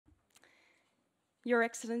Your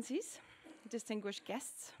Excellencies, distinguished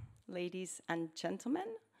guests, ladies and gentlemen,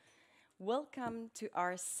 welcome to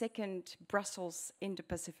our second Brussels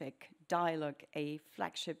Indo-Pacific Dialogue, a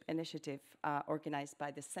flagship initiative organized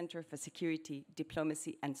by the Center for Security,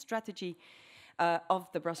 Diplomacy and Strategy of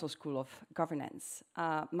the Brussels School of Governance.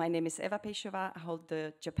 My name is Eva Pešová. I hold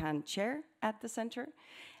the Japan chair at the center,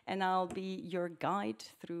 and I'll be your guide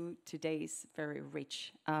through today's very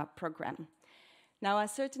rich program. Now, I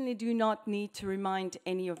certainly do not need to remind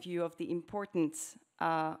any of you of the importance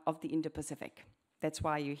of the Indo-Pacific. That's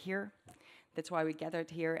why you're here. That's why we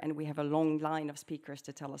gathered here, and we have a long line of speakers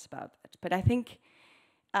to tell us about it. But I think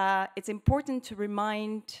it's important to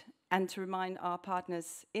remind our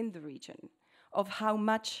partners in the region of how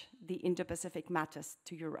much the Indo-Pacific matters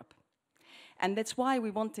to Europe. And that's why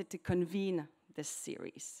we wanted to convene this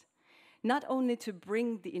series, not only to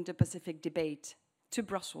bring the Indo-Pacific debate to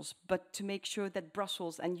Brussels, but to make sure that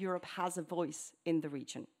Brussels and Europe has a voice in the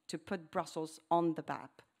region, to put Brussels on the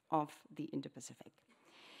map of the Indo-Pacific,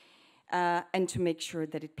 and to make sure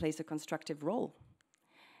that it plays a constructive role.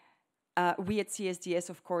 We at CSDS,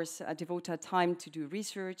 of course, devote our time to do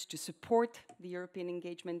research, to support the European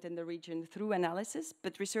engagement in the region through analysis,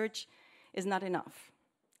 but research is not enough.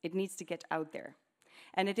 It needs to get out there.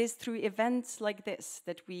 And it is through events like this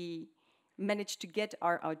that we manage to get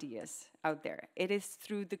our ideas out there. It is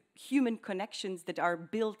through the human connections that are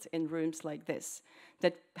built in rooms like this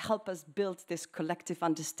that help us build this collective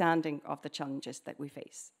understanding of the challenges that we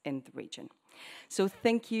face in the region. So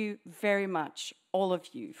thank you very much, all of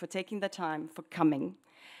you, for taking the time, for coming.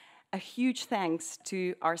 A huge thanks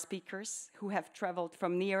to our speakers who have traveled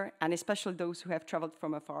from near, and especially those who have traveled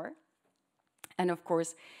from afar. And of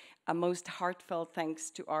course, a most heartfelt thanks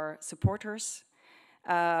to our supporters,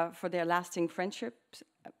 for their lasting friendship.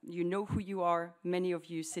 You know who you are. Many of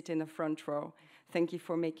you sit in the front row. Thank you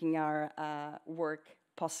for making our work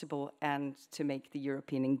possible and to make the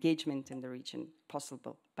European engagement in the region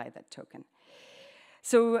possible by that token.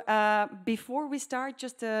 So before we start,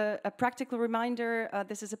 just a practical reminder,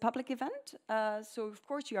 this is a public event. So of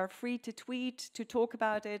course you are free to tweet, to talk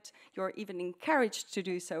about it. You're even encouraged to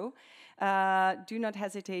do so. Do not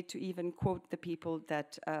hesitate to even quote the people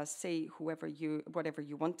that say whatever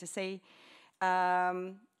you want to say.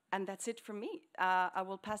 And that's it from me. I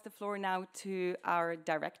will pass the floor now to our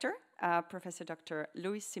director, Professor Dr.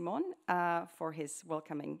 Luis Simón, for his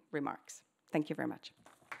welcoming remarks. Thank you very much.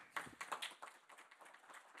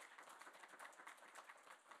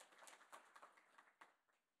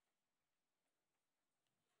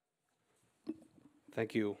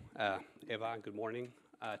 Thank you, Eva. Good morning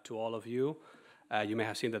to all of you. You may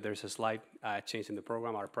have seen that there's a slight change in the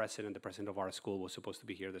program. Our president, the president of our school, was supposed to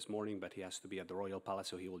be here this morning, but he has to be at the Royal Palace,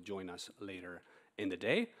 so he will join us later in the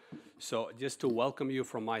day. So just to welcome you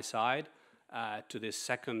from my side to this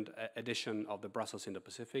second edition of the Brussels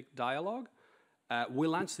Indo-Pacific Dialogue. We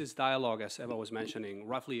launched this dialogue, as Eva was mentioning,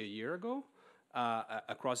 roughly a year ago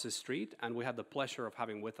across the street, and we had the pleasure of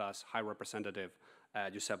having with us High Representative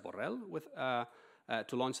Josep Borrell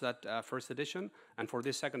to launch that first edition. And for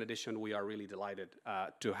this second edition, we are really delighted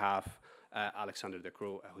to have Alexander De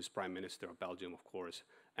Croo, who's Prime Minister of Belgium, of course,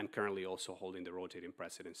 and currently also holding the rotating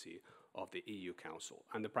presidency of the EU Council.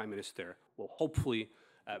 And the Prime Minister will hopefully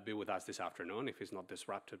be with us this afternoon, if he's not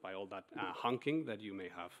disrupted by all that honking that you may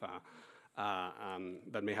have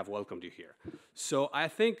that may have welcomed you here. So I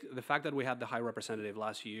think the fact that we had the High Representative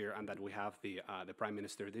last year and that we have the Prime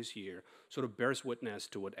Minister this year sort of bears witness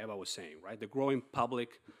to what Eva was saying, right? The growing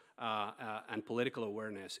public and political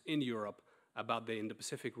awareness in Europe about the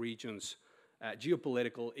Indo-Pacific region's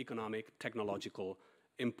geopolitical, economic, technological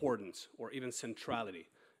importance, or even centrality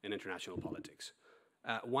in international politics.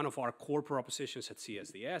 One of our core propositions at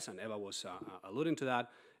CSDS, and Eva was alluding to that,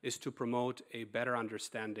 is to promote a better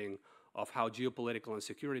understanding of how geopolitical and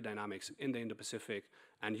security dynamics in the Indo-Pacific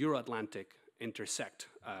and Euro-Atlantic intersect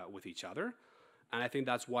with each other. And I think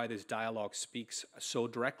that's why this dialogue speaks so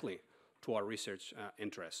directly to our research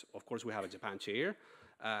interests. Of course, we have a Japan chair,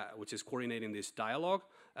 which is coordinating this dialogue,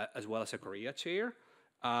 as well as a Korea chair.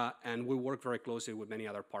 And we work very closely with many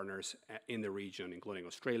other partners in the region, including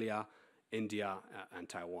Australia, India, and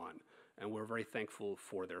Taiwan. And we're very thankful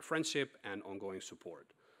for their friendship and ongoing support.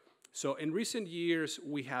 So in recent years,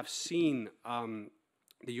 we have seen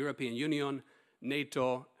the European Union,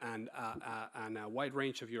 NATO, and a wide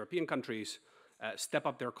range of European countries step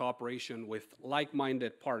up their cooperation with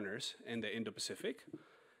like-minded partners in the Indo-Pacific.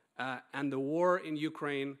 And the war in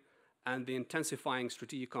Ukraine and the intensifying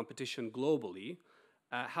strategic competition globally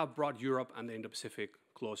have brought Europe and the Indo-Pacific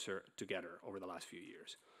closer together over the last few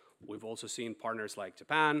years. We've also seen partners like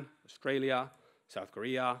Japan, Australia, South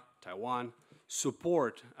Korea, Taiwan,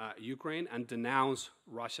 support Ukraine and denounce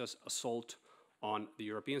Russia's assault on the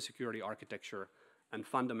European security architecture and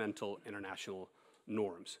fundamental international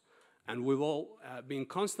norms. And we've all been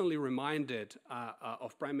constantly reminded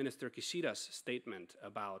of Prime Minister Kishida's statement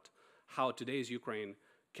about how today's Ukraine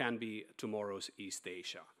can be tomorrow's East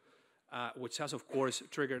Asia, which has, of course,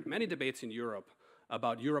 triggered many debates in Europe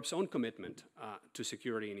about Europe's own commitment to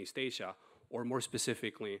security in East Asia, or more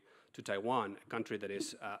specifically to Taiwan, a country that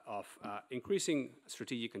is of increasing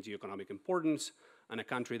strategic and geoeconomic importance, and a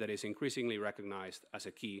country that is increasingly recognized as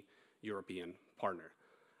a key European partner.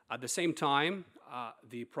 At the same time,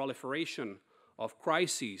 the proliferation of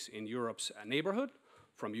crises in Europe's neighborhood,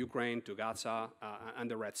 from Ukraine to Gaza and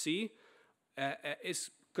the Red Sea,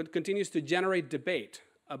 continues to generate debate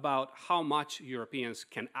about how much Europeans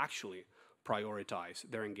can actually prioritize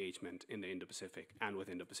their engagement in the Indo-Pacific and with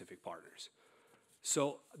Indo-Pacific partners.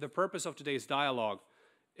 So the purpose of today's dialogue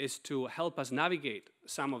is to help us navigate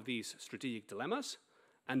some of these strategic dilemmas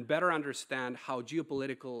and better understand how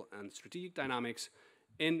geopolitical and strategic dynamics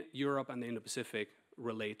in Europe and the Indo-Pacific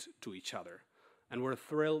relate to each other. And we're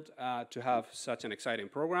thrilled to have such an exciting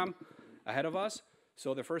program ahead of us.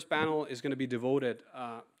 So the first panel is going to be devoted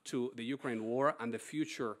to the Ukraine war and the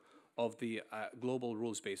future of the global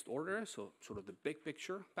rules-based order, so sort of the big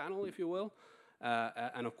picture panel, if you will.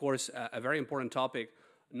 And of course, a very important topic,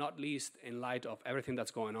 not least in light of everything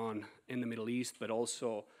that's going on in the Middle East, but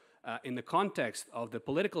also in the context of the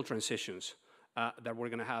political transitions that we're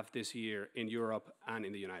going to have this year in Europe and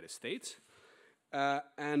in the United States.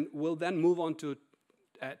 And we'll then move on to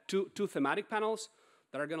two thematic panels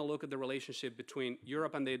that are going to look at the relationship between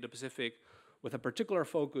Europe and the Indo-Pacific with a particular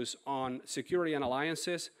focus on security and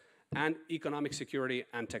alliances and economic security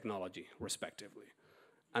and technology, respectively.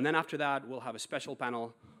 And then after that, we'll have a special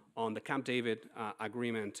panel on the Camp David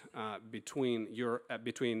agreement between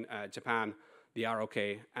Japan, the ROK,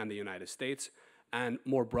 and the United States, and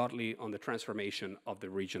more broadly on the transformation of the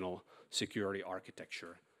regional security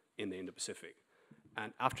architecture in the Indo-Pacific.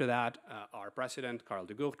 And after that, our president, Karel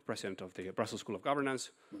de Gucht, president of the Brussels School of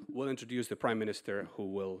Governance, will introduce the prime minister who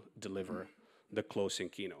will deliver the closing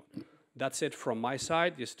keynote. That's it from my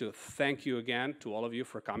side, just to thank you again to all of you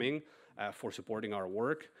for coming, for supporting our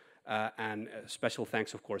work. And special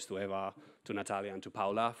thanks, of course, to Eva, to Natalia, and to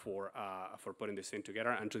Paula for putting this thing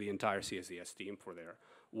together, and to the entire CSDS team for their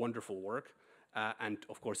wonderful work. And,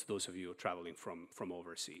 of course, those of you traveling from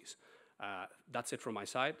overseas. That's it from my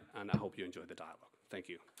side, and I hope you enjoyed the dialogue. Thank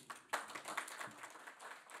you.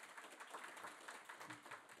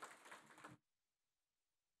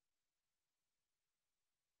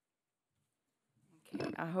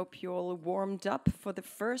 Okay, I hope you all warmed up for the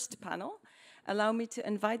first panel. Allow me to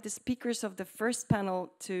invite the speakers of the first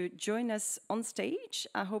panel to join us on stage.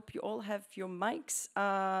 I hope you all have your mics.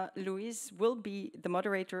 Louise will be the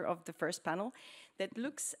moderator of the first panel that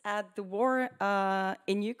looks at the war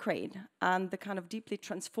in Ukraine and the kind of deeply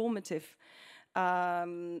transformative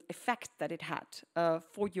effect that it had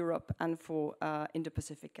for Europe and for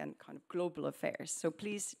Indo-Pacific and kind of global affairs. So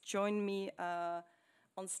please join me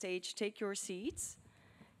on stage, take your seats,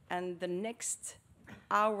 and the next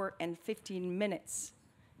hour and 15 minutes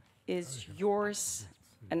is yours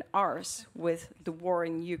and ours with the war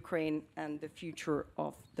in Ukraine and the future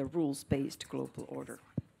of the rules-based global order.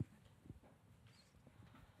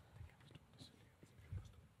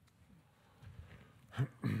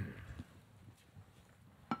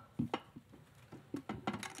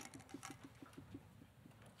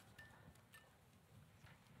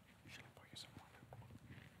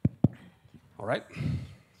 All right.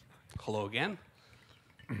 Hello again.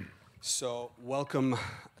 So welcome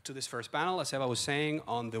to this first panel, as Eva was saying,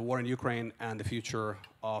 on the war in Ukraine and the future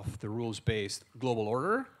of the rules-based global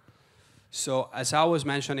order. So as I was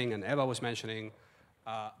mentioning and Eva was mentioning,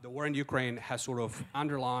 the war in Ukraine has sort of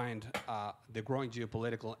underlined the growing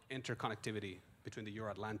geopolitical interconnectivity between the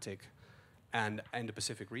Euro-Atlantic and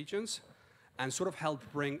Indo-Pacific regions, and sort of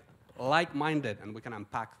helped bring like-minded, and we can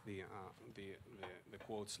unpack the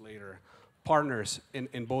quotes later, partners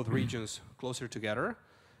in both regions closer together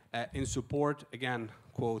in support, again,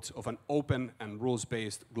 quotes, of an open and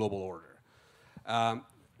rules-based global order.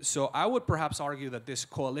 So I would perhaps argue that this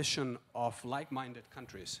coalition of like-minded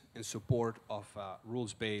countries in support of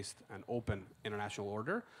rules-based and open international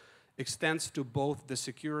order extends to both the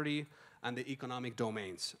security and the economic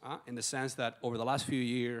domains, in the sense that over the last few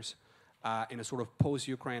years, in a sort of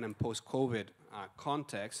post-Ukraine and post-COVID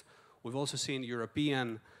context, we've also seen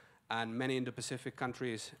European and many Indo-Pacific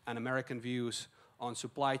countries and American views on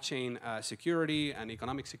supply chain security and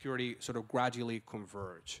economic security sort of gradually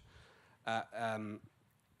converge.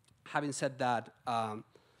 having said that,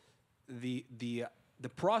 the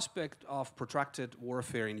prospect of protracted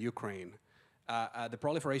warfare in Ukraine, the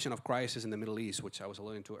proliferation of crisis in the Middle East, which I was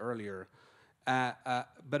alluding to earlier,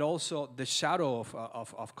 but also the shadow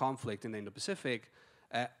of conflict in the Indo-Pacific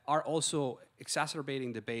are also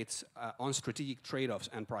exacerbating debates on strategic trade-offs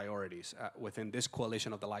and priorities within this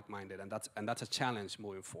coalition of the like-minded, and that's a challenge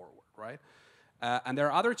moving forward, right? And there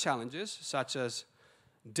are other challenges, such as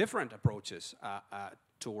different approaches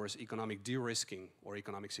towards economic de-risking or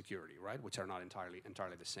economic security, right, which are not entirely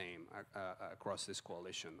the same across this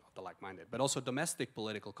coalition of the like-minded, but also domestic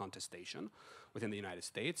political contestation within the United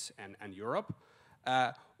States and Europe,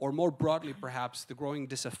 or more broadly, perhaps, the growing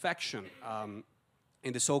disaffection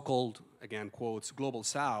in the so-called, again, quotes, global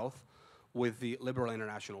south with the liberal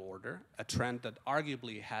international order, a trend that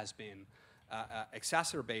arguably has been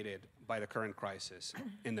exacerbated by the current crisis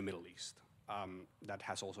in the Middle East. That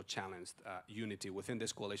has also challenged unity within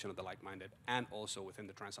this coalition of the like-minded and also within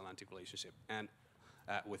the transatlantic relationship and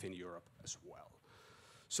within Europe as well.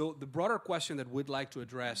 So the broader question that we'd like to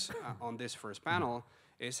address on this first panel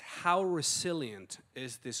is how resilient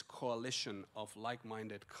is this coalition of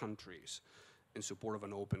like-minded countries in support of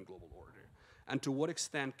an open global order? And to what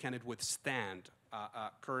extent can it withstand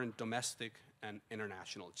current domestic and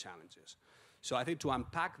international challenges? So I think to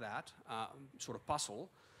unpack that sort of puzzle,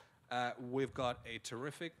 we've got a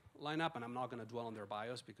terrific lineup, and I'm not going to dwell on their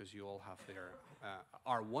bios because you all have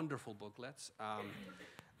our wonderful booklets.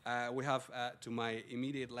 We have to my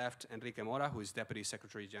immediate left Enrique Mora, who is Deputy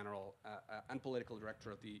Secretary General and Political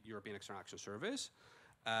Director of the European External Action Service.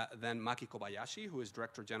 Then Maki Kobayashi, who is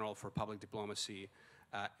Director General for Public Diplomacy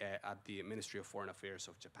at the Ministry of Foreign Affairs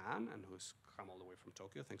of Japan, and who's come all the way from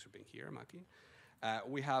Tokyo. Thanks for being here, Maki.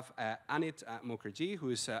 We have Anit Mukherjee,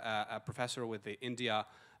 who is a professor with the India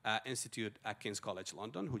Institute at King's College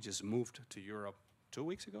London, who just moved to Europe 2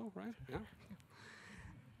 weeks ago, right?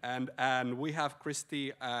 Yeah. And we have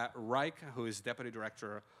Kristi Raik, who is Deputy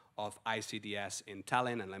Director of ICDS in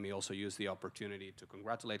Tallinn. And let me also use the opportunity to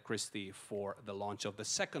congratulate Kristi for the launch of the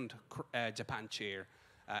second Japan chair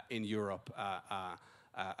in Europe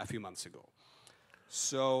a few months ago.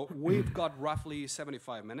 So we've got roughly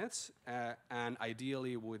 75 minutes, and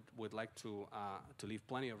ideally would like to leave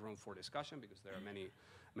plenty of room for discussion because there are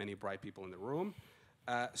many bright people in the room.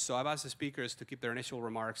 So I've asked the speakers to keep their initial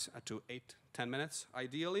remarks to 8-10 minutes,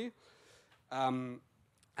 ideally, and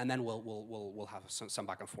then we'll have some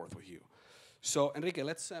back and forth with you. So Enrique,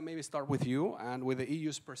 let's maybe start with you and with the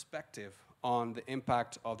EU's perspective on the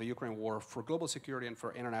impact of the Ukraine war for global security and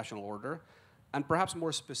for international order, and perhaps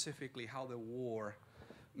more specifically how the war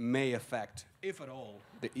may affect, if at all,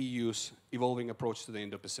 the EU's evolving approach to the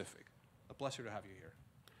Indo-Pacific. A pleasure to have you here.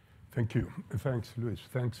 Thank you. Thanks, Luis.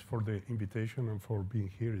 Thanks for the invitation and for being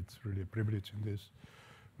here. It's really a privilege in this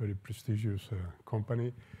very prestigious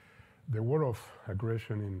company. The war of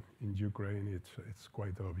aggression in Ukraine, it's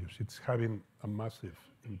quite obvious. It's having a massive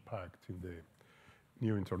impact in the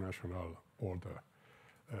new international order.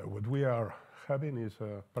 What we are having is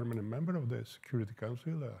a permanent member of the Security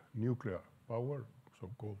Council, a nuclear power,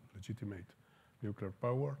 so-called legitimate nuclear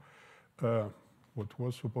power, what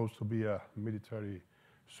was supposed to be a military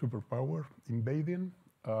superpower, invading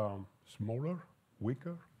smaller,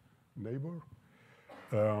 weaker neighbor,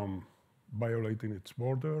 violating its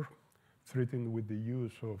border, threatening with the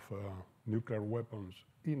use of nuclear weapons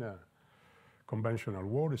in a conventional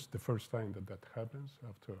war. It's the first time that happens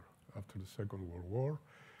after the Second World War.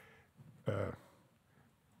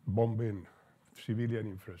 Bombing civilian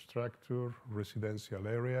infrastructure, residential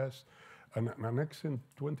areas, and annexing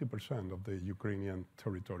 20% of the Ukrainian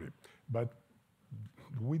territory. But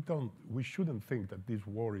we shouldn't think that this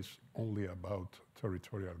war is only about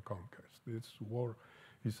territorial conquest. This war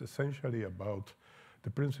is essentially about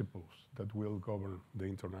the principles that will govern the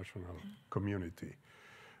international community.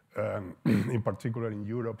 In particular in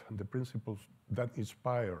Europe, the principles that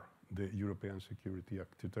inspire the European security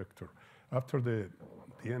architecture. After the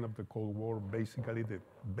end of the Cold War, basically the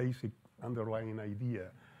basic underlying idea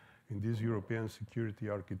in this European security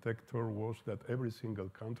architecture was that every single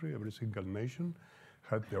country, every single nation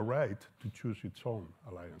had the right to choose its own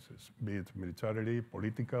alliances, be it militarily,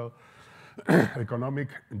 political, economic,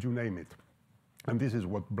 you name it. And this is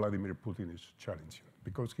what Vladimir Putin is challenging,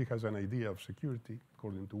 because he has an idea of security,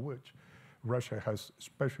 according to which Russia has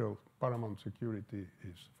special paramount security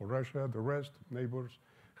is for Russia. The rest, neighbors,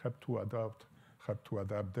 have to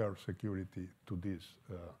adapt their security to these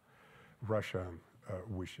Russian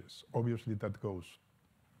wishes. Obviously, that goes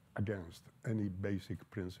against any basic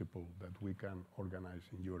principle that we can organize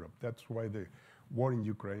in Europe. That's why the war in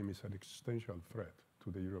Ukraine is an existential threat to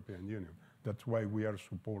the European Union. That's why we are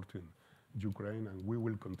supporting Ukraine, and we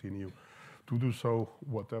will continue to do so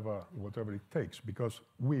whatever it takes, because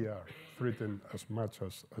we are threatened as much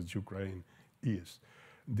as Ukraine is.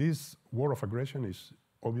 This war of aggression is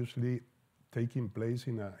obviously taking place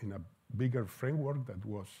in a bigger framework that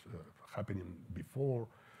was happening before.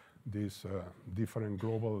 These different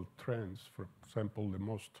global trends, for example, the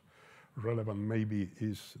most relevant maybe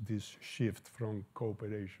is this shift from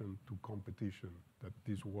cooperation to competition, that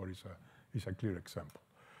this war is a clear example.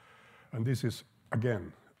 And this is,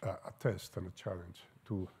 again, a test and a challenge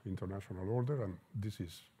to international order, and this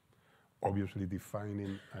is obviously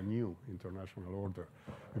defining a new international order.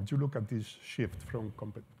 If you look at this shift from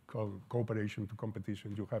cooperation to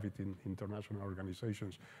competition, you have it in international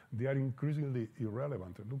organizations. They are increasingly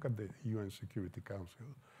irrelevant. Look at the UN Security Council.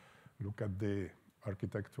 Look at the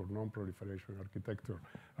architecture, non-proliferation architecture,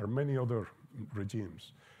 or many other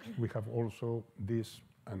regimes. We have also this,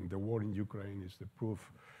 and the war in Ukraine is the proof,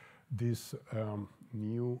 this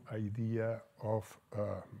new idea of,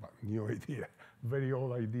 very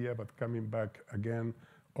old idea, but coming back again,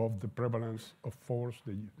 of the prevalence of force,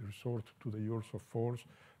 the resort to the use of force,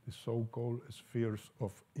 the so-called spheres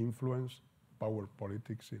of influence, power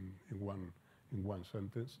politics in one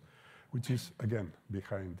sentence, which is, again,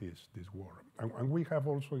 behind this war. And we have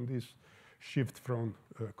also in this shift from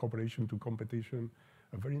cooperation to competition,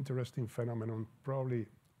 a very interesting phenomenon, probably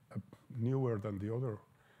newer than the other,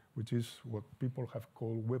 which is what people have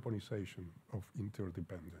called weaponization of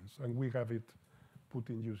interdependence. And we have it put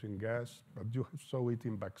in use in gas, but you saw it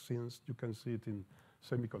in vaccines, you can see it in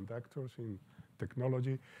semiconductors, in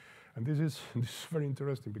technology. And this is very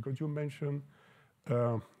interesting, because you mentioned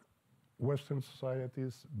Western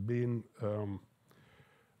societies being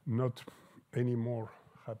not anymore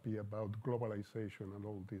happy about globalization and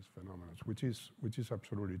all these phenomena, which is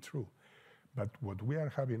absolutely true. But what we are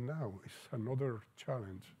having now is another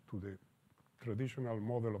challenge to the traditional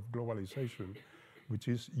model of globalization, which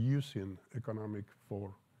is using economic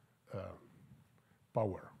for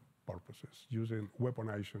power purposes, using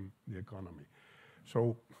weaponizing the economy.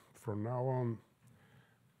 So from now on,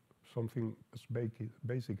 something as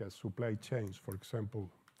basic as supply chains, for example,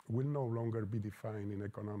 will no longer be defined in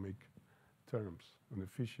economic terms and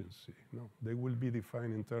efficiency. No, they will be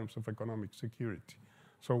defined in terms of economic security.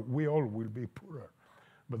 So we all will be poorer,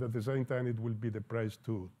 but at the same time, it will be the price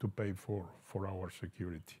to pay for our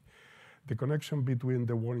security. The connection between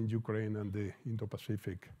the war in Ukraine and the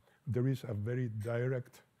Indo-Pacific, there is a very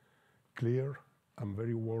direct, clear, and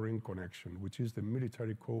very worrying connection, which is the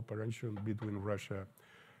military cooperation between Russia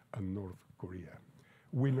and North Korea.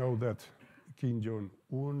 We know that Kim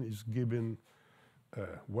Jong-un is giving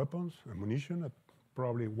weapons, ammunition,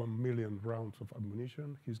 probably 1 million rounds of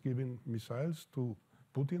ammunition. He's giving missiles to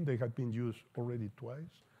Putin. They had been used already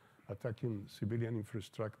twice, attacking civilian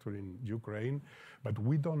infrastructure in Ukraine. But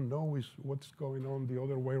we don't know what's going on the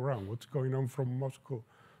other way around, what's going on from Moscow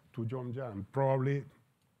to Pyongyang. Probably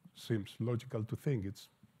seems logical to think it's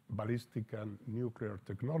ballistic and nuclear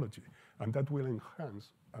technology, and that will enhance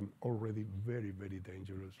an already very, very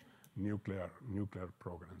dangerous nuclear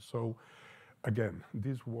program. So again,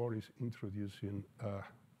 this war is introducing a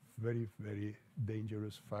very, very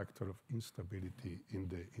dangerous factor of instability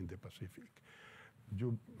in the Pacific.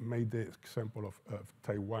 You made the example of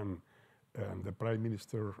Taiwan, and the Prime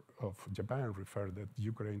Minister of Japan referred that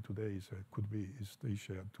Ukraine today could be East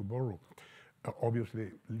Asia tomorrow.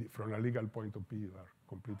 Obviously, from a legal point of view, are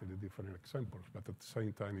completely different examples, but at the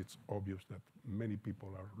same time, it's obvious that many people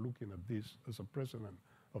are looking at this as a precedent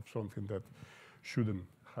of something that shouldn't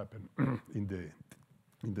happen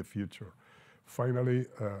in the future. Finally,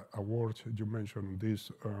 a word you mentioned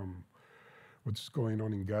this, what's going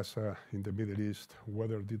on in Gaza, in the Middle East,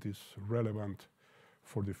 whether this is relevant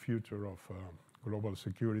for the future of global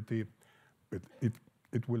security.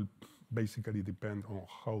 It will basically depend on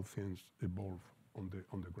how things evolve on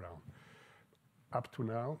the ground. Up to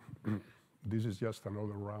now, this is just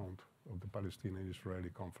another round of the Palestinian-Israeli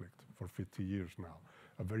conflict for 50 years now,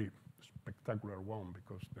 a very spectacular one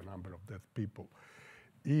because the number of dead people.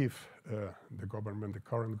 If the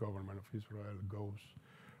current government of Israel goes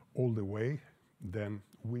all the way, then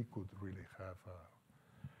we could really have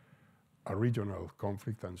a regional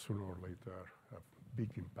conflict and sooner or later a big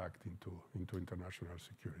impact into international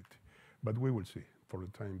security. But we will see. For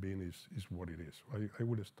the time being, is what it is. I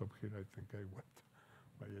will stop here. I think I went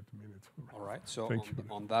by 8 minutes. All right. So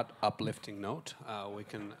on that uplifting note, we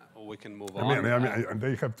can move on. I mean, and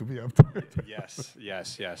they have to be up to it.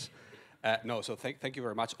 Yes. No. So thank you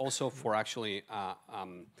very much. Also for actually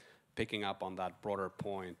picking up on that broader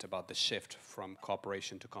point about the shift from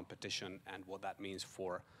cooperation to competition and what that means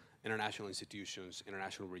for international institutions,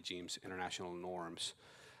 international regimes, international norms,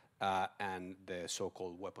 and the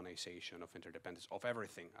so-called weaponization of interdependence of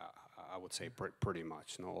everything, I would say pretty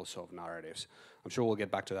much, also of narratives. I'm sure we'll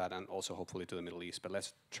get back to that and also hopefully to the Middle East, but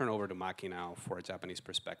let's turn over to Maki now for a Japanese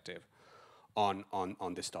perspective on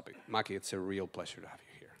this topic. Maki, it's a real pleasure to have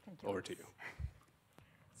you here. Thank you. Over to you.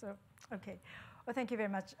 So, okay. Well, thank you very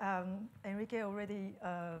much. Enrique already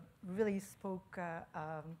really spoke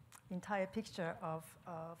entire picture of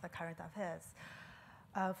the current affairs.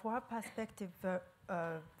 For our perspective, the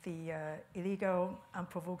illegal,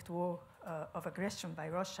 unprovoked war of aggression by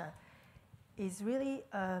Russia is really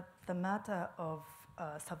the matter of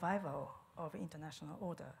survival of international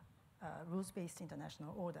order, rules-based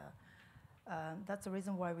international order. That's the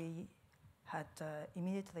reason why we had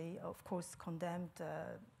immediately, of course, condemned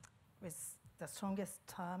with the strongest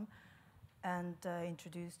term and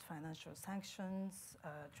introduced financial sanctions,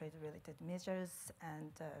 trade-related measures,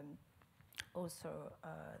 and also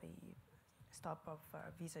the stop of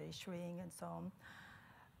visa issuing and so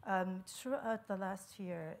on. Throughout the last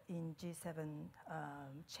year in G7,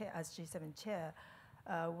 as G7 chair,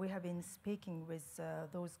 we have been speaking with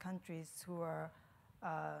those countries who are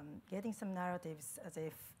getting some narratives as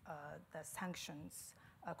if the sanctions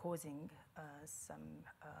are causing some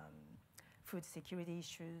food security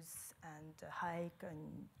issues and hike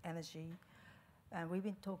in energy. And we've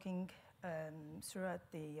been talking throughout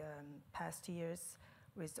the past years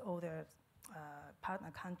with all the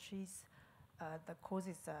partner countries. The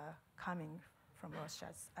causes are coming from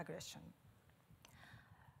Russia's aggression.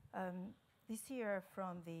 This year,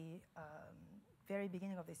 from the very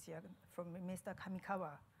beginning of this year, from Mr.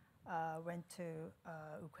 Kamikawa went to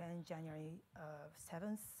Ukraine January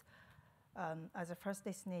 7th as a first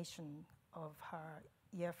destination of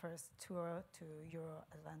her first tour to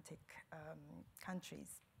Euro-Atlantic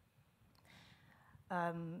countries.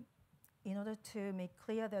 In order to make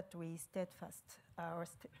clear that we steadfast,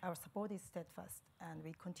 our support is steadfast, and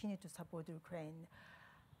we continue to support Ukraine.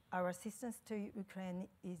 Our assistance to Ukraine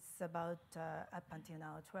is about, up until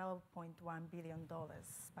now, $12.1 billion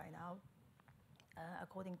by now.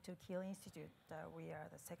 According to Kiel Institute, we are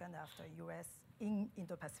the second after US in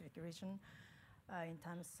Indo-Pacific region in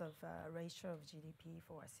terms of ratio of GDP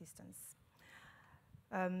for assistance.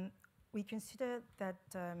 We consider that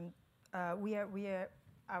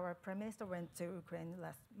our Prime Minister went to Ukraine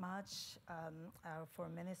last March. Our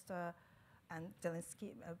Foreign Minister and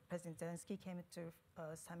Zelensky, President Zelensky came to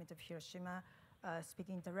summit of Hiroshima,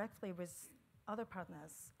 speaking directly with other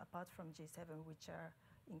partners apart from G7, which are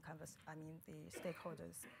the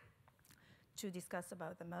stakeholders, to discuss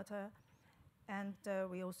about the matter. And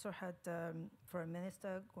we also had Foreign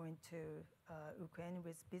Minister going to Ukraine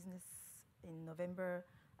with business in November.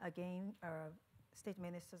 Again, our state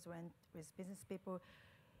ministers went with business people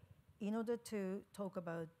in order to talk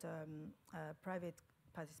about private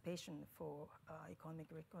participation for economic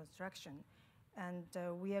reconstruction. And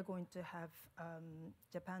we are going to have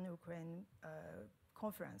Japan-Ukraine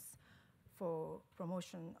conference for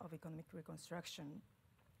promotion of economic reconstruction,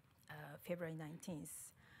 February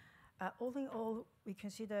 19th. All in all, we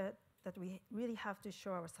consider that we really have to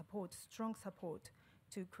show our support, strong support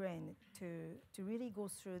to Ukraine to really go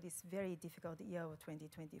through this very difficult year of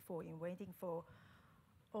 2024 in waiting for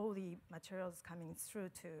all the materials coming through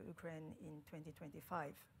to Ukraine in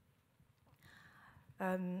 2025.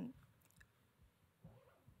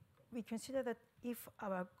 We consider that if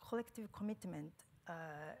our collective commitment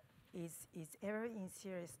is ever in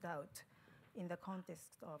serious doubt in the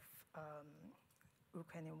context of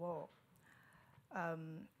Ukrainian war,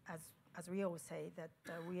 as we always say, that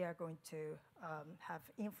we are going to have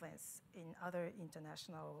influence in other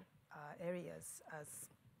international areas, as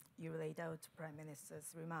you laid out Prime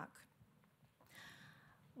Minister's remark.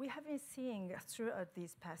 We have been seeing throughout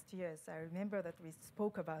these past years, I remember that we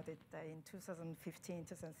spoke about it in 2015,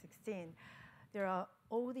 2016, there are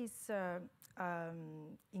all these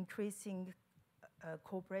increasing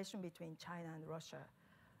cooperation between China and Russia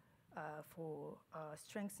for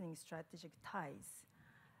strengthening strategic ties.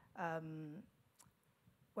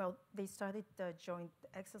 Well, they started the joint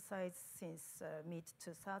exercise since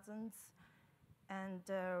mid-2000s, and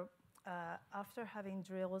after having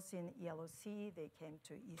drills in Yellow Sea, they came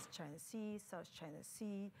to East China Sea, South China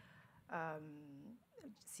Sea,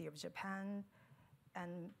 Sea of Japan,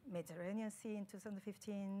 and Mediterranean Sea in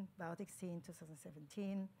 2015, Baltic Sea in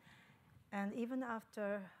 2017. And even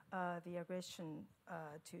after the aggression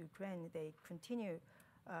to Ukraine, they continue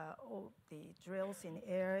all the drills in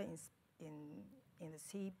air, in the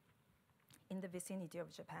sea, in the vicinity of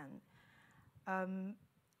Japan.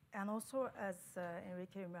 And also, as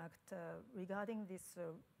Enrique remarked, regarding this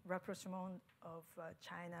rapprochement of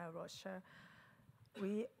China, Russia,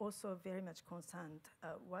 we also very much concerned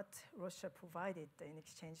what Russia provided in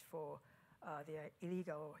exchange for their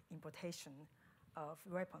illegal importation of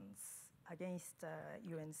weapons against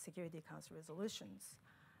UN Security Council resolutions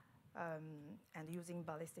and using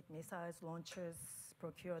ballistic missiles launchers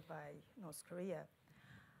procured by North Korea.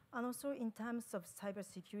 And also in terms of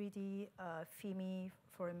cybersecurity, FIMI,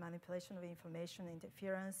 foreign manipulation of information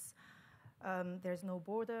interference, there's no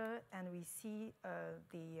border, and we see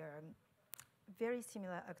the very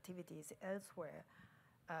similar activities elsewhere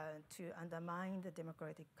to undermine the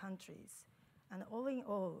democratic countries. And all in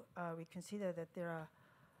all, we consider that there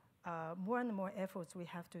are more and more efforts we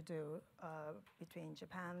have to do between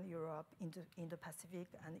Japan, Europe, Indo-Pacific,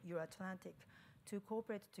 and Euro-Atlantic to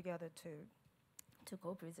cooperate together to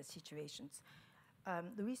cope with the situations.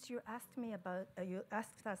 Luis, you asked me about, you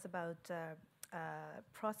asked us about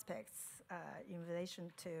prospects in relation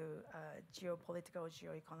to geopolitical,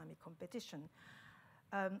 geoeconomic competition.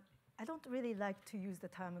 I don't really like to use the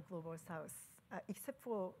term global south, except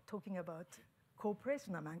for talking about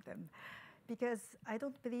cooperation among them, because I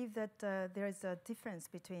don't believe that there is a difference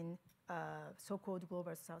between so-called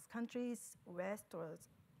global south countries, west or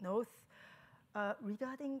north,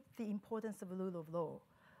 regarding the importance of the rule of law.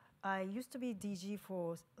 I used to be DG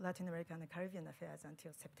for Latin American and Caribbean affairs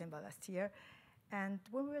until September last year. And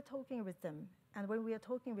when we were talking with them, and when we are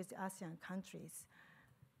talking with the ASEAN countries,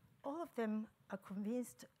 all of them are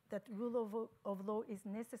convinced that rule of law is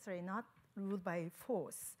necessary, not ruled by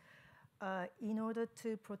force, in order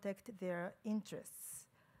to protect their interests.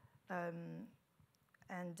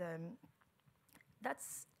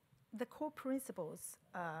 That's the core principles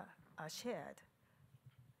are shared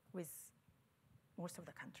with most of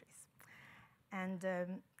the countries. And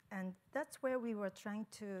that's where we were trying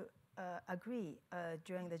to agree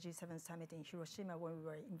during the G7 summit in Hiroshima when we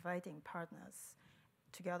were inviting partners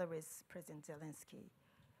together with President Zelensky.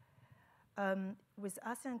 With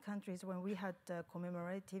ASEAN countries, when we had a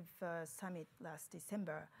commemorative summit last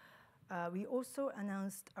December, we also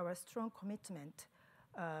announced our strong commitment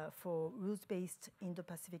for rules-based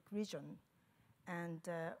Indo-Pacific region, and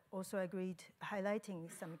also agreed highlighting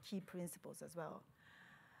some key principles as well.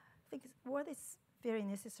 I think what is very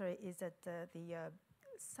necessary is that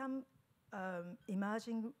some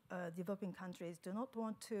emerging developing countries do not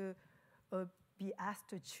want to be asked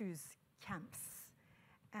to choose camps.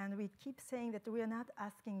 And we keep saying that we are not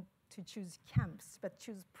asking to choose camps, but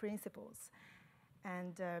choose principles.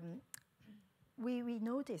 And we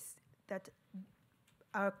notice that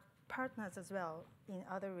our partners as well in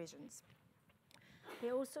other regions,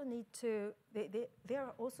 they also need to, they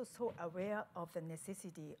are also so aware of the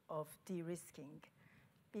necessity of de-risking,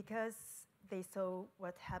 because they saw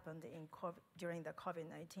what happened in during the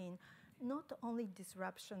COVID-19, not only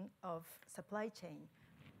disruption of supply chain,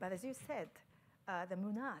 but as you said, the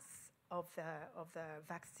menace of the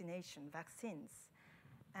vaccines,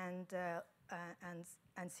 and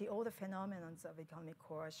see all the phenomena of economic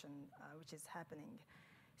coercion which is happening.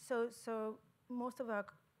 So most of our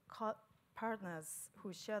partners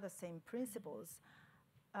who share the same principles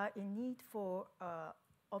are in need for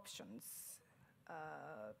options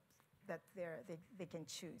that they can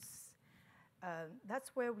choose.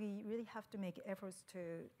 That's where we really have to make efforts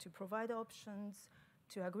to provide options,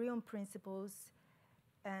 to agree on principles,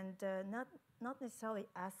 and not necessarily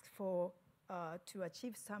ask for to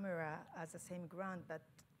achieve somewhere as the same ground,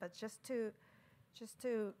 but just to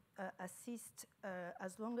assist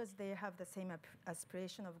as long as they have the same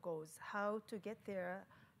aspiration of goals. How to get there,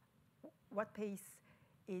 what pace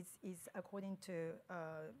is according to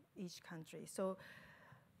each country. So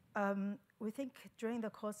we think during the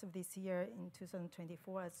course of this year in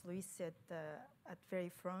 2024, as Luis said at very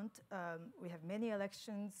front, we have many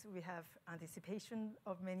elections, we have anticipation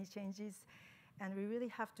of many changes, and we really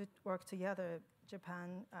have to work together,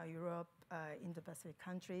 Japan, Europe, Indo-Pacific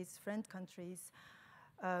countries, friend countries,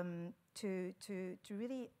 to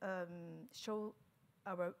really show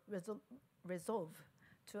our resolve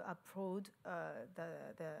to uphold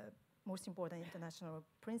the most important international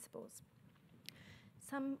principles.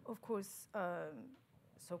 Some, of course,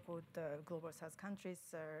 so-called global south countries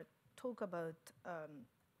talk about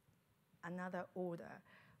another order,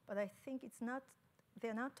 but I think it's not.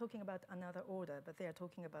 They're not talking about another order, but they are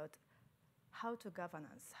talking about how to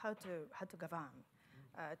governance, how to govern,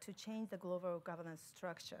 to change the global governance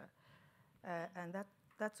structure, and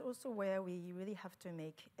that's also where we really have to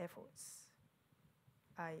make efforts.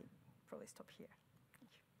 I probably stop here.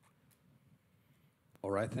 Thank you.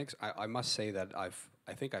 All right, thanks. I must say that I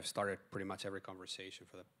think I've started pretty much every conversation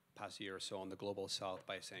for the past year or so on the Global South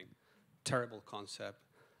by saying, terrible concept,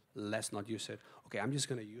 let's not use it. Okay, I'm just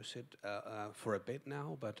going to use it for a bit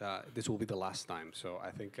now, but this will be the last time. So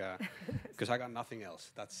I think, because I got nothing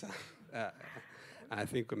else. That's, I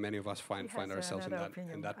think many of us find ourselves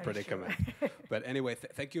in that predicament. Sure. But anyway,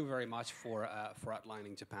 thank you very much for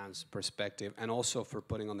outlining Japan's perspective, and also for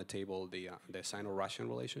putting on the table the Sino-Russian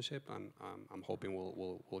relationship. And I'm hoping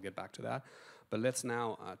we'll get back to that. But let's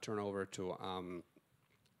now turn over to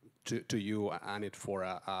you, Anit, for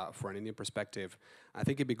an Indian perspective. I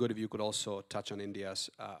think it'd be good if you could also touch on India's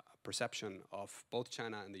perception of both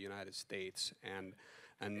China and the United States, and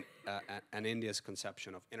India's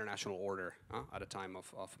conception of international order at a time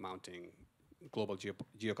of mounting global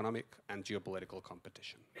geoeconomic and geopolitical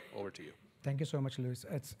competition. Over to you. Thank you so much, Luis.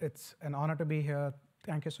 It's an honor to be here.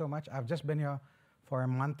 Thank you so much. I've just been here for a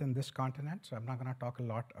month in this continent, so I'm not going to talk a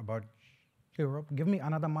lot about Europe. Give me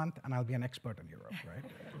another month and I'll be an expert in Europe, right?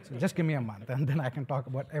 So just give me a month and then I can talk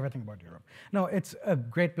about everything about Europe. No, it's a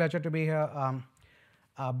great pleasure to be here.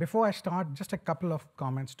 Before I start, just a couple of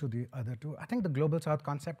comments to the other two. I think the Global South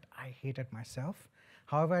concept, I hate it myself.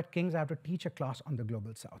 However, at King's, I have to teach a class on the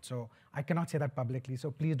Global South. So I cannot say that publicly,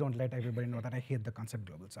 so please don't let everybody know that I hate the concept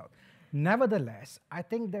Global South. Nevertheless, I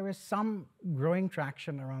think there is some growing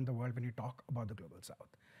traction around the world when you talk about the Global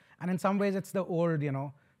South. And in some ways, it's the old,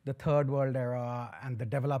 the third world era and the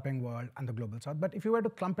developing world and the Global South. But if you were to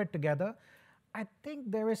clump it together, I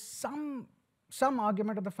think there is some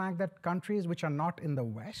argument of the fact that countries which are not in the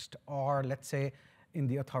West, or let's say in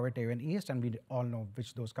the authoritarian East, and we all know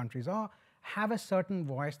which those countries are, have a certain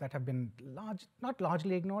voice that have been not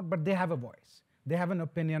largely ignored, but they have a voice. They have an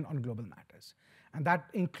opinion on global matters. And that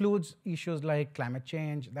includes issues like climate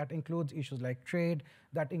change, that includes issues like trade,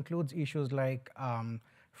 that includes issues like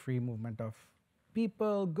free movement of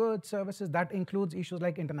people, goods, services, that includes issues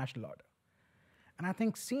like international order. And I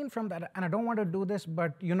think seen from that, and I don't want to do this,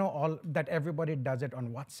 but all that everybody does it on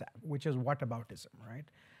WhatsApp, which is whataboutism, right?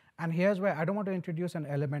 And here's where I don't want to introduce an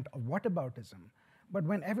element of whataboutism, but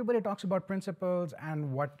when everybody talks about principles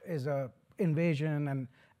and what is a invasion and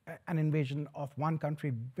an invasion of one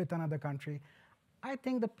country with another country, I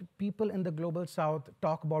think the people in the Global South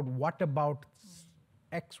talk about what about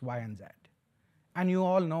X, Y, and Z. And you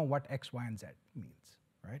all know what X, Y, and Z means,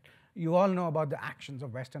 right? You all know about the actions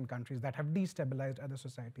of Western countries that have destabilized other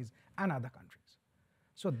societies and other countries.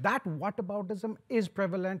 So that whataboutism is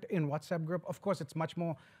prevalent in WhatsApp group. Of course, it's much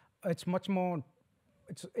more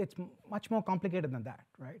complicated than that,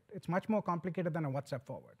 right? It's much more complicated than a WhatsApp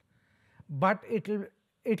forward. But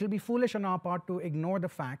it'll be foolish on our part to ignore the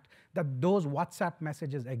fact that those WhatsApp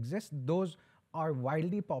messages exist. Those are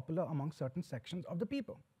widely popular among certain sections of the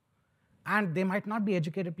people. And they might not be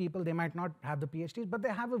educated people, they might not have the PhDs, but they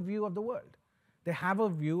have a view of the world. They have a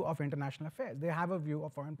view of international affairs. They have a view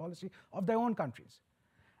of foreign policy of their own countries.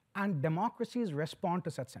 And democracies respond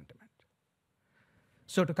to such sentiment.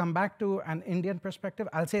 So to come back to an Indian perspective,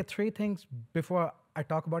 I'll say three things before I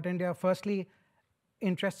talk about India. Firstly,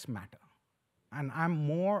 interests matter. And I'm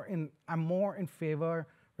more in favoring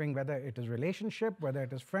whether it is relationship, whether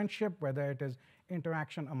it is friendship, whether it is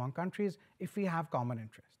interaction among countries, if we have common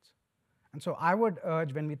interests. And so I would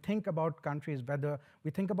urge, when we think about countries, whether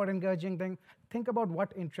we think about engaging them, think about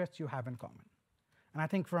what interests you have in common. And I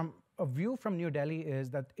think from a view from New Delhi is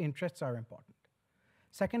that interests are important.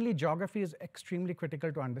 Secondly, geography is extremely critical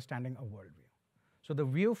to understanding a worldview. So the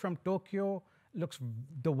view from Tokyo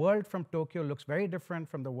the world from Tokyo looks very different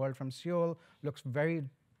from the world from Seoul, looks very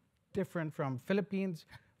different from Philippines,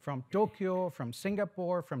 from Tokyo, from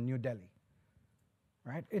Singapore, from New Delhi,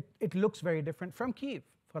 right? It looks very different from Kyiv,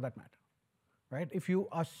 for that matter. Right? If you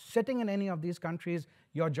are sitting in any of these countries,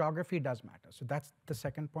 your geography does matter. So that's the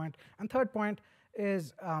second point. And third point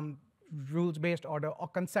is rules-based order or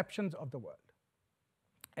conceptions of the world.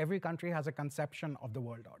 Every country has a conception of the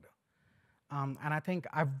world order. And I think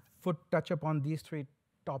I would touch upon these three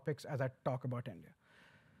topics as I talk about India.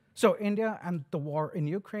 So India and the war in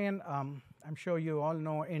Ukraine, I'm sure you all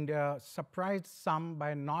know India surprised some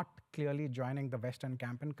by not clearly joining the Western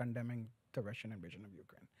camp and condemning the Russian invasion of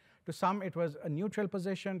Ukraine. To some, it was a neutral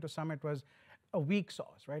position. To some, it was a weak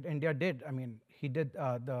sauce, right? India did,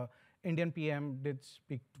 the Indian PM did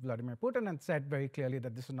speak to Vladimir Putin and said very clearly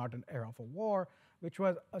that this is not an era for war, which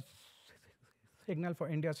was a signal for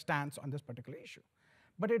India's stance on this particular issue.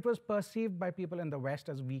 But it was perceived by people in the West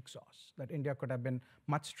as weak sauce, that India could have been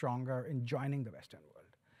much stronger in joining the Western world.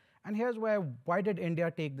 And here's why did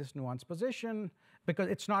India take this nuanced position? Because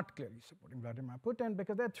it's not clearly supporting Vladimir Putin,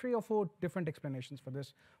 because there are 3 or 4 different explanations for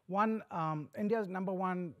this. One, India's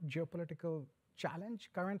 #1 geopolitical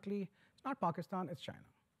challenge currently, it's not Pakistan, it's China.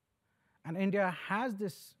 And India has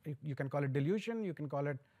this, you can call it delusion, you can call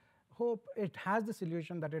it hope, it has the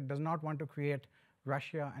solution that it does not want to create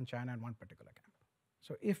Russia and China in one particular camp.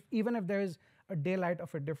 So even if there is a daylight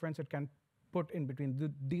of a difference it can put in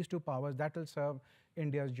between these two powers, that will serve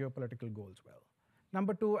India's geopolitical goals well.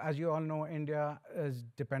 Number two, as you all know, India is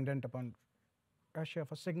dependent upon Russia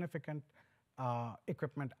for significant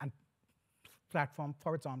equipment and platform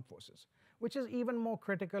for its armed forces, which is even more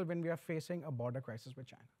critical when we are facing a border crisis with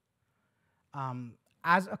China.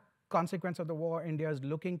 As a consequence of the war, India is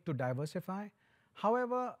looking to diversify.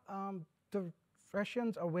 However, the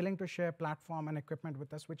Russians are willing to share platform and equipment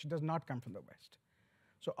with us, which does not come from the West.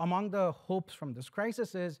 So among the hopes from this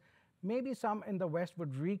crisis is maybe some in the West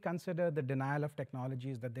would reconsider the denial of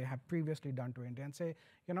technologies that they have previously done to India and say,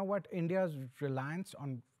 you know what, India's reliance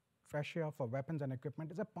on Russia for weapons and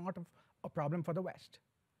equipment is a part of a problem for the West.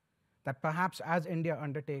 That perhaps as India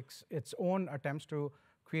undertakes its own attempts to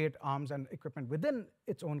create arms and equipment within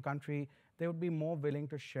its own country, they would be more willing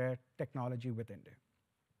to share technology with India.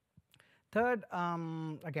 Third,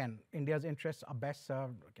 again, India's interests are best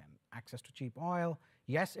served, again, access to cheap oil.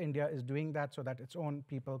 Yes, India is doing that so that its own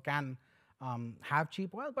people can have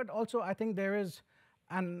cheap oil, but also I think there's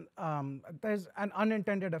an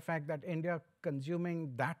unintended effect that India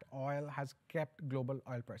consuming that oil has kept global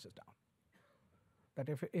oil prices down. That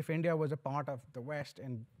if India was a part of the West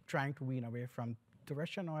in trying to wean away from the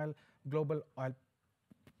Russian oil, global oil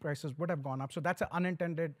prices would have gone up. So that's an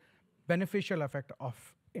unintended beneficial effect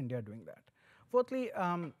of India doing that. Fourthly,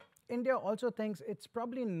 India also thinks it's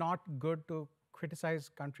probably not good to criticize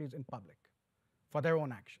countries in public for their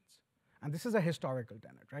own actions. And this is a historical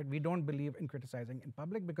tenet, right? We don't believe in criticizing in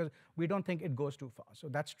public because we don't think it goes too far. So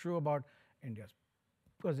that's true about India's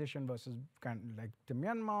position versus kind of like the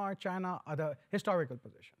Myanmar, China, other historical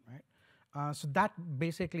position, right? So that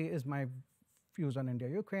basically is my views on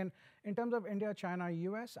India-Ukraine. In terms of India, China,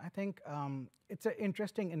 US, I think it's an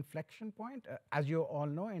interesting inflection point. As you all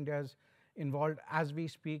know, India is involved as we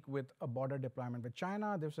speak with a border deployment with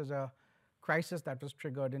China. This is a crisis that was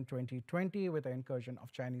triggered in 2020 with the incursion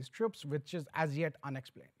of Chinese troops, which is as yet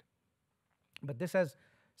unexplained. But this has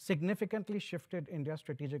significantly shifted India's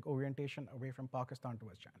strategic orientation away from Pakistan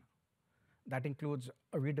towards China. That includes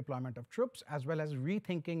a redeployment of troops as well as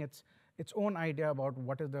rethinking its own idea about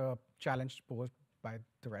what is the challenge posed by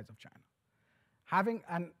the rise of China.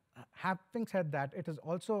 Having said that,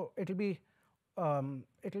 it'll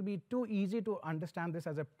be too easy to understand this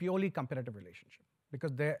as a purely competitive relationship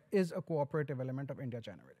because there is a cooperative element of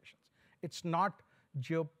India-China relations. It's not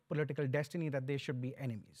geopolitical destiny that they should be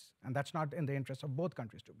enemies, and that's not in the interest of both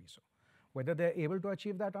countries to be so. Whether they're able to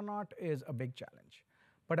achieve that or not is a big challenge.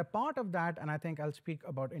 But a part of that, and I think I'll speak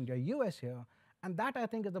about India-US here, and that I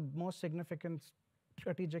think is the most significant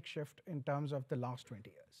strategic shift in terms of the last 20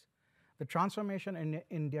 years. The transformation in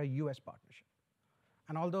India-US partnership.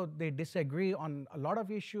 And although they disagree on a lot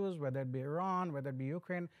of issues, whether it be Iran, whether it be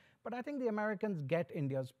Ukraine, but I think the Americans get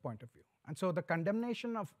India's point of view. And so the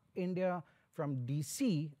condemnation of India from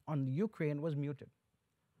DC on Ukraine was muted.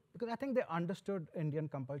 Because I think they understood Indian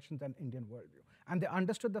compulsions and Indian worldview. And they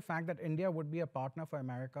understood the fact that India would be a partner for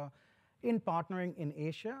America in partnering in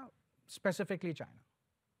Asia, specifically China.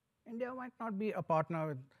 India might not be a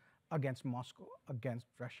partner against Moscow, against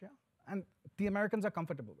Russia. And the Americans are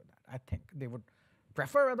comfortable with that. I think they would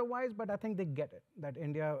prefer otherwise, but I think they get it, that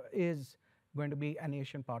India is going to be an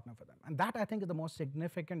Asian partner for them. And that, I think, is the most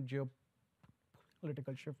significant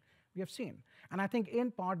geopolitical shift we have seen. And I think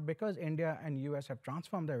in part because India and US have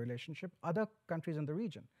transformed their relationship, other countries in the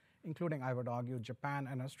region, including, I would argue, Japan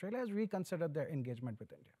and Australia, has reconsidered their engagement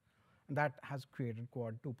with India. And that has created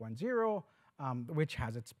Quad 2.0, which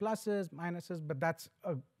has its pluses, minuses, but that's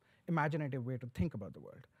an imaginative way to think about the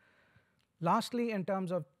world. Lastly, in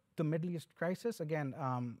terms of the Middle East crisis, again,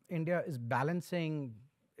 India is balancing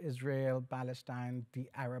Israel, Palestine, the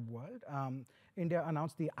Arab world. India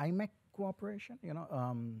announced the IMEC cooperation,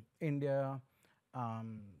 India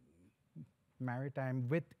maritime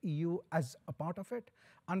with EU as a part of it.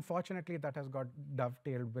 Unfortunately, that has got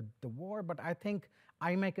dovetailed with the war, but I think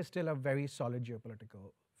IMEC is still a very solid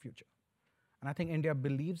geopolitical future. And I think India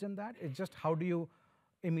believes in that. It's just how do you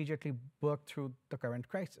immediately work through the current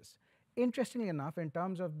crisis. Interestingly enough, in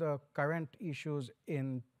terms of the current issues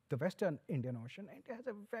in the Western Indian Ocean, India has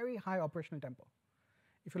a very high operational tempo.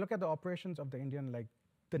 If you look at the operations of the Indian, like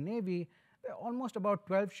the Navy, there are almost about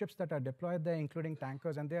 12 ships that are deployed there, including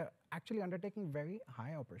tankers, and they're actually undertaking very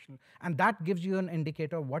high operational. And that gives you an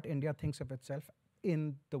indicator of what India thinks of itself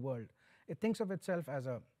in the world. It thinks of itself as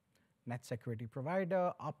a net security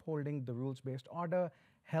provider, upholding the rules-based order,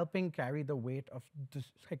 helping carry the weight of the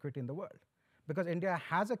security in the world. Because India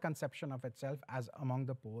has a conception of itself as among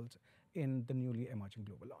the poles in the newly emerging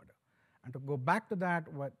global order. And to go back to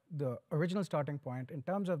that, what the original starting point, in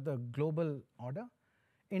terms of the global order,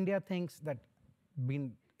 India thinks that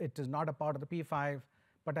it is not a part of the P5,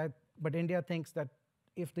 but India thinks that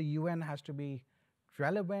if the UN has to be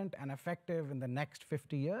relevant and effective in the next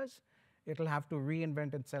 50 years, it'll have to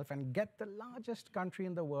reinvent itself and get the largest country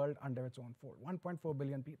in the world under its own fold, 1.4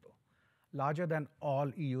 billion people, larger than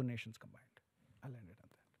all EU nations combined. I'll end it at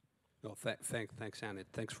that. No, thanks, Anit.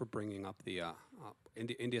 Thanks for bringing up the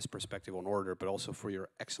India's perspective on order, but also for your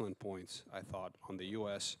excellent points, I thought, on the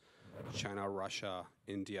US, China, Russia,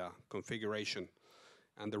 India configuration,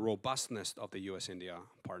 and the robustness of the US-India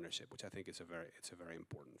partnership, which I think is a very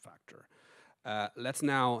important factor. Let's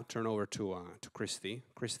now turn over to Kristi.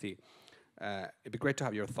 Kristi, it'd be great to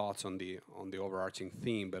have your thoughts on the overarching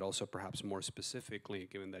theme, but also perhaps more specifically,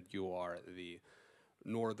 given that you are the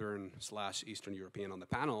Northern/Eastern European on the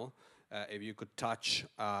panel, if you could touch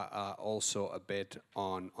also a bit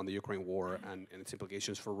on the Ukraine war and its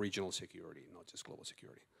implications for regional security, not just global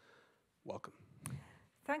security. Welcome.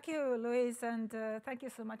 Thank you, Luis, and thank you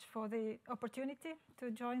so much for the opportunity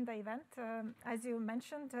to join the event. As you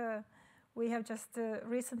mentioned, we have just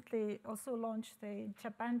recently also launched a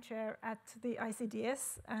Japan chair at the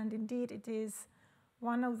ICDS, and indeed it is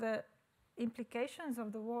one of the implications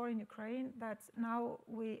of the war in Ukraine that now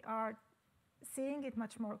we are seeing it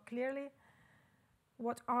much more clearly.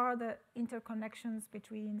 What are the interconnections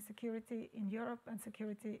between security in Europe and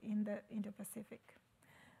security in the Indo-Pacific?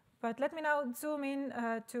 But let me now zoom in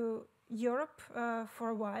to Europe for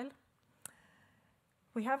a while.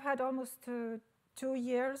 We have had almost 2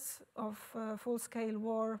 years of full-scale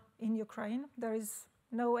war in Ukraine. There is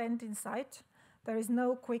no end in sight. There is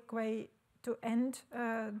no quick way to end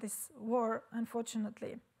this war,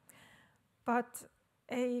 unfortunately. But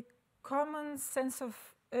a common sense of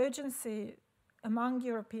urgency among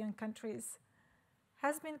European countries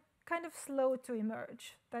has been kind of slow to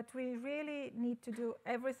emerge, that we really need to do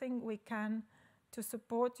everything we can to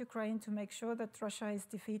support Ukraine to make sure that Russia is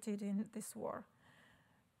defeated in this war.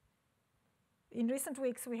 In recent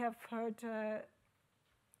weeks, we have heard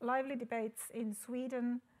lively debates in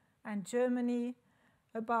Sweden and Germany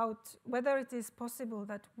about whether it is possible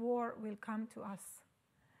that war will come to us.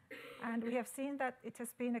 And we have seen that it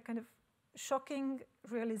has been a kind of shocking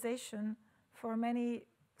realization for many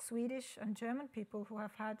Swedish and German people who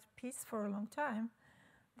have had peace for a long time,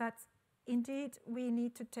 that indeed we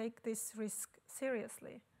need to take this risk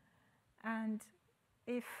seriously. And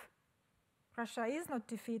if Russia is not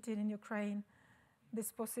defeated in Ukraine,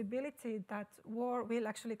 this possibility that war will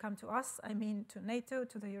actually come to us, I mean to NATO,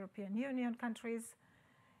 to the European Union countries,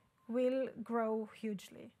 will grow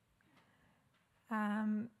hugely.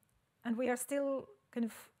 And we are still kind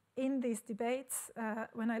of in these debates.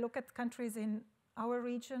 When I look at countries in our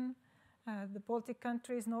region, the Baltic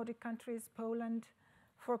countries, Nordic countries, Poland,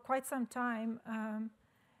 for quite some time,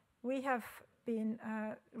 we have been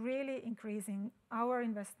really increasing our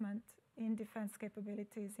investment in defense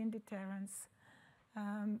capabilities, in deterrence.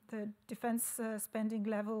 The defense spending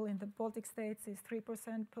level in the Baltic states is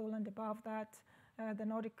 3%, Poland above that. The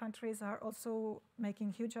Nordic countries are also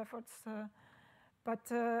making huge efforts.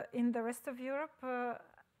 But in the rest of Europe,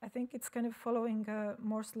 I think it's kind of following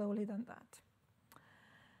more slowly than that.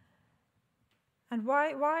 And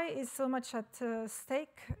why is so much at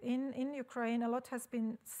stake in Ukraine? A lot has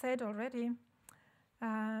been said already.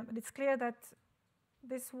 But it's clear that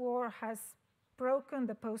this war has broken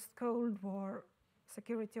the post-Cold War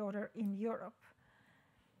security order in Europe.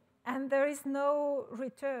 And there is no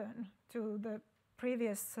return to the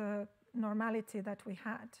previous normality that we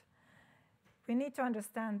had. We need to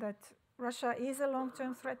understand that Russia is a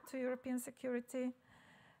long-term threat to European security.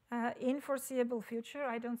 In foreseeable future,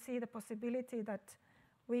 I don't see the possibility that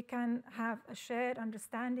we can have a shared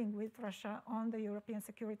understanding with Russia on the European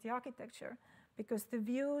security architecture, because the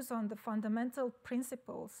views on the fundamental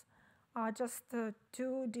principles are just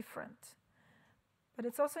too different. But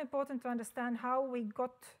it's also important to understand how we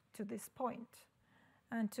got to this point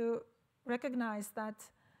and to recognize that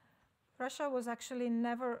Russia was actually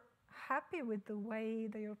never happy with the way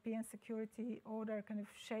the European security order kind of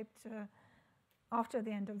shaped after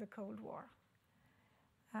the end of the Cold War.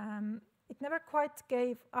 It never quite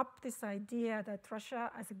gave up this idea that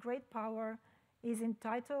Russia, as a great power, is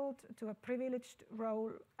entitled to a privileged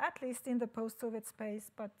role, at least in the post-Soviet space,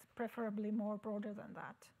 but preferably more broader than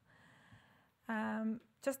that.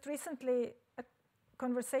 Just recently, a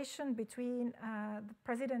conversation between the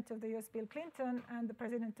president of the US, Bill Clinton, and the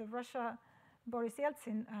president of Russia, Boris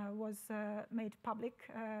Yeltsin, was made public,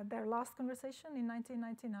 their last conversation in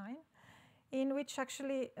 1999, in which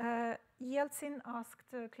actually Yeltsin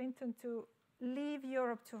asked Clinton to leave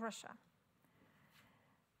Europe to Russia.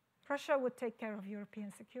 Russia would take care of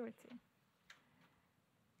European security.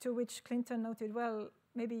 To which Clinton noted, well,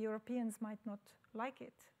 maybe Europeans might not like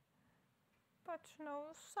it. But no,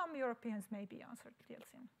 some Europeans maybe, answered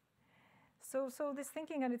Yeltsin. So this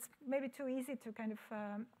thinking, and it's maybe too easy to kind of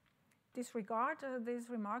disregard these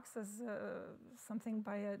remarks as something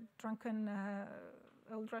by a drunken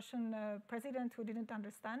old Russian president who didn't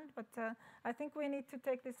understand. But I think we need to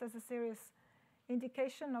take this as a serious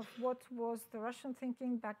indication of what was the Russian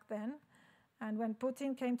thinking back then. And when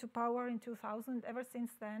Putin came to power in 2000, ever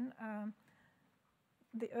since then,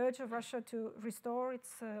 the urge of Russia to restore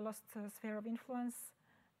its lost sphere of influence,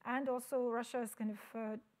 and also Russia's kind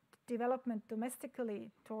of development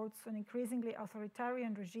domestically towards an increasingly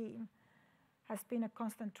authoritarian regime, has been a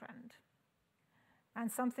constant trend,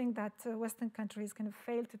 and something that Western countries kind of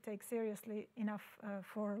failed to take seriously enough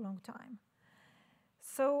for a long time.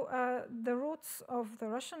 So the roots of the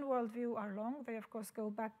Russian worldview are long. They, of course, go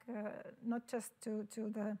back not just to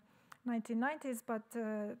the 1990s, but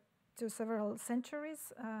to several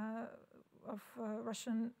centuries of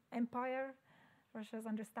Russian empire, Russia's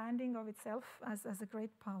understanding of itself as a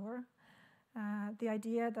great power, the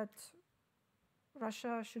idea that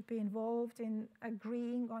Russia should be involved in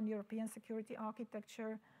agreeing on European security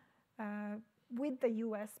architecture with the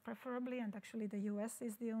US preferably, and actually the US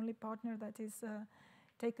is the only partner that is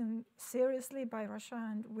taken seriously by Russia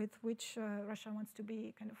and with which Russia wants to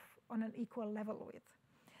be kind of on an equal level with.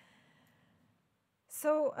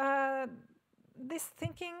 So this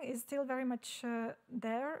thinking is still very much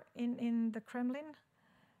there in the Kremlin,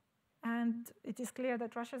 and it is clear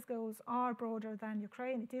that Russia's goals are broader than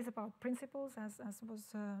Ukraine. It is about principles, as was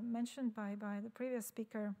mentioned by the previous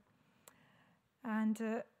speaker, and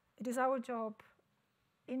it is our job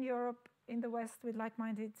in Europe, in the West, with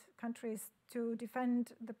like-minded countries, to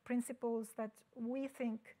defend the principles that we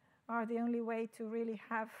think are the only way to really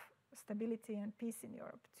have stability and peace in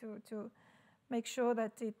Europe, to make sure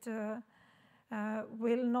that it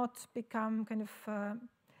will not become kind of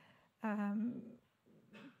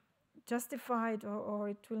justified, or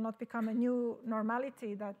it will not become a new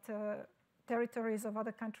normality that territories of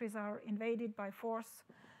other countries are invaded by force,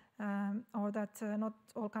 or that not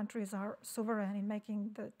all countries are sovereign in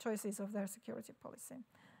making the choices of their security policy.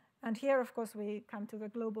 And here, of course, we come to the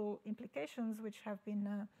global implications, which have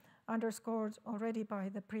been underscored already by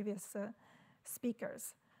the previous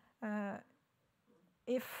speakers.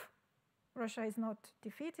 If Russia is not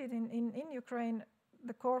defeated in Ukraine,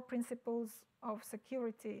 the core principles of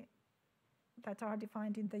security that are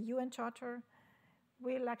defined in the UN Charter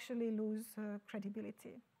will actually lose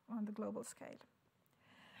credibility on the global scale.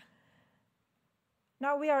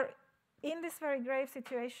 Now we are in this very grave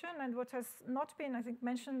situation, and what has not been, I think,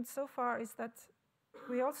 mentioned so far is that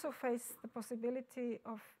we also face the possibility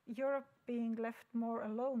of Europe being left more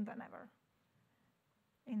alone than ever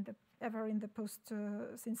in the post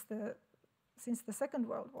since the Second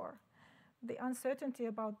World War. The uncertainty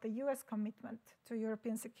about the US commitment to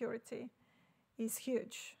European security is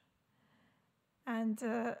huge. And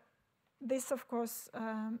this, of course,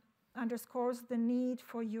 underscores the need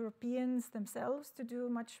for Europeans themselves to do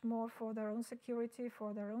much more for their own security,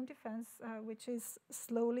 for their own defense, which is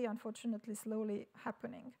slowly, unfortunately, slowly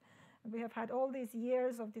happening. We have had all these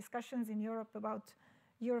years of discussions in Europe about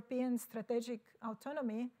European strategic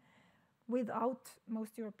autonomy without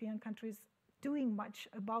most European countries doing much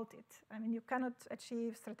about it. I mean, you cannot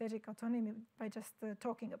achieve strategic autonomy by just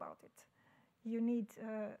talking about it. You need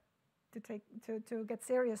to get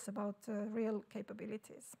serious about real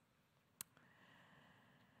capabilities.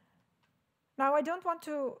 Now, I don't want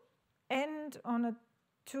to end on a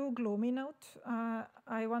too gloomy note.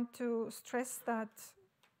 I want to stress that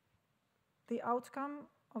the outcome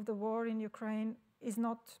of the war in Ukraine is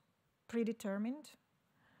not predetermined.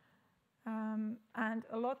 And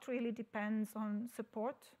a lot really depends on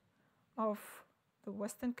support of the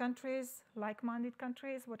Western countries, like-minded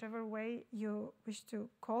countries, whatever way you wish to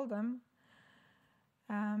call them.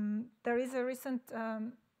 There is a recent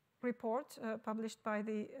report published by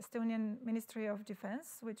the Estonian Ministry of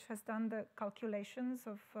Defense, which has done the calculations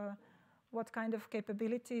of what kind of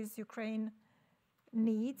capabilities Ukraine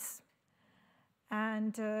needs.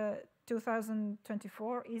 And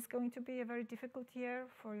 2024 is going to be a very difficult year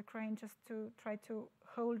for Ukraine just to try to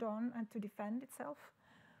hold on and to defend itself.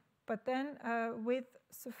 But then with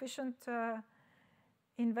sufficient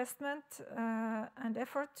investment and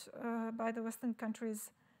effort by the Western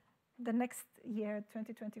countries, the next year,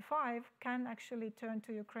 2025, can actually turn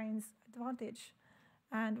to Ukraine's advantage.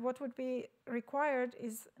 And what would be required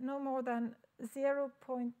is no more than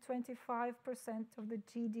 0.25% of the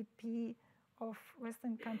GDP of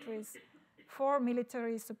Western countries for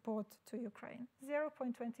military support to Ukraine,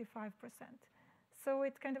 0.25%. So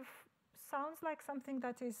it kind of sounds like something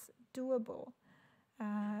that is doable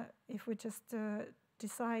if we just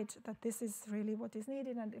decide that this is really what is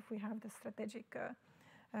needed and if we have the strategic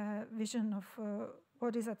vision of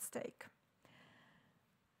what is at stake.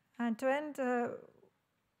 And to end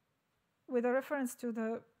with a reference to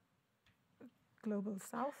the global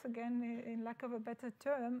south, again, in lack of a better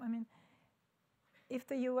term, I mean, if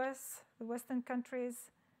the US, the Western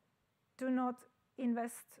countries, do not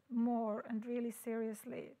invest more and really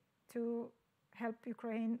seriously to help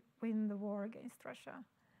Ukraine win the war against Russia,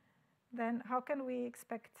 then how can we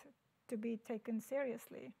expect to be taken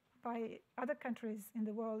seriously by other countries in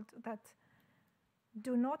the world that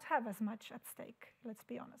do not have as much at stake, let's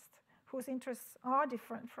be honest, whose interests are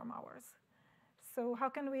different from ours? So how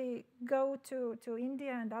can we go to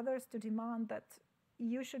India and others to demand that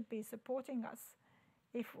you should be supporting us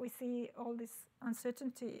if we see all this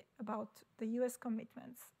uncertainty about the US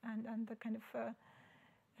commitments and the kind of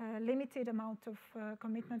limited amount of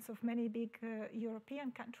commitments of many big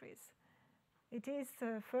European countries? It is,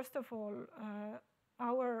 first of all,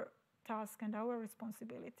 our task and our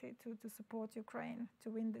responsibility to support Ukraine to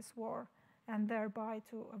win this war and thereby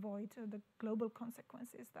to avoid the global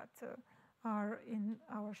consequences that are in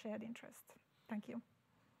our shared interest. Thank you.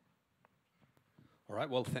 All right.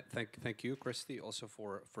 Well, thank you, Kristi, also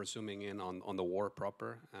for zooming in on the war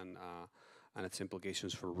proper and its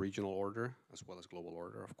implications for regional order as well as global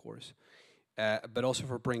order, of course. But also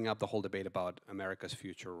for bringing up the whole debate about America's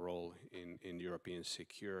future role in European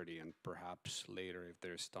security, and perhaps later, if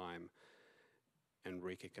there's time,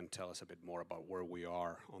 Enrique can tell us a bit more about where we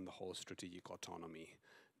are on the whole strategic autonomy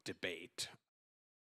debate.